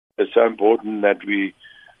it's so important that we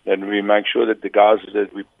make sure that the guys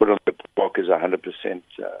that we put on the block is 100%.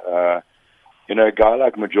 A guy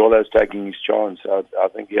like Majola is taking his chance. I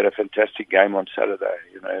think he had a fantastic game on Saturday.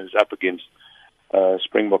 He was up against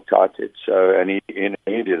Springbok tight head, and he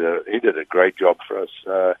did a great job for us.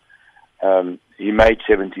 He made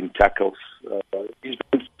 17 tackles. He's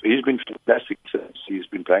been fantastic since he's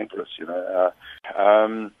been playing for us.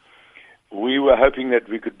 We were hoping that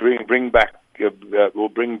we could bring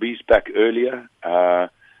Beast back earlier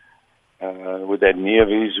with that knee of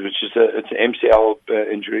his, which is it's an MCL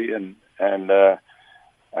injury, and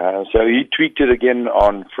so he tweaked it again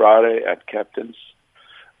on Friday at captain's.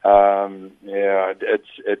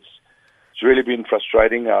 It's really been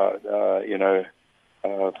frustrating,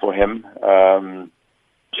 for him.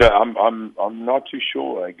 So I'm not too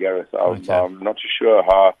sure, Gareth. I'm not too sure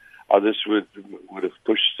how this would have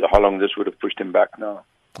pushed, how long this would have pushed him back now.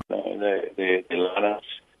 The lineups,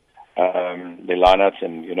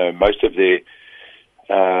 and most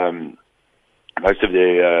of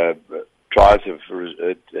their tries have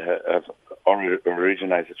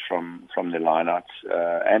originated from the lineouts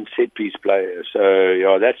and set piece players.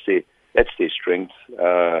 So that's their strength.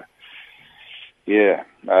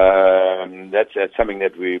 That's something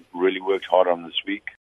that we really worked hard on this week.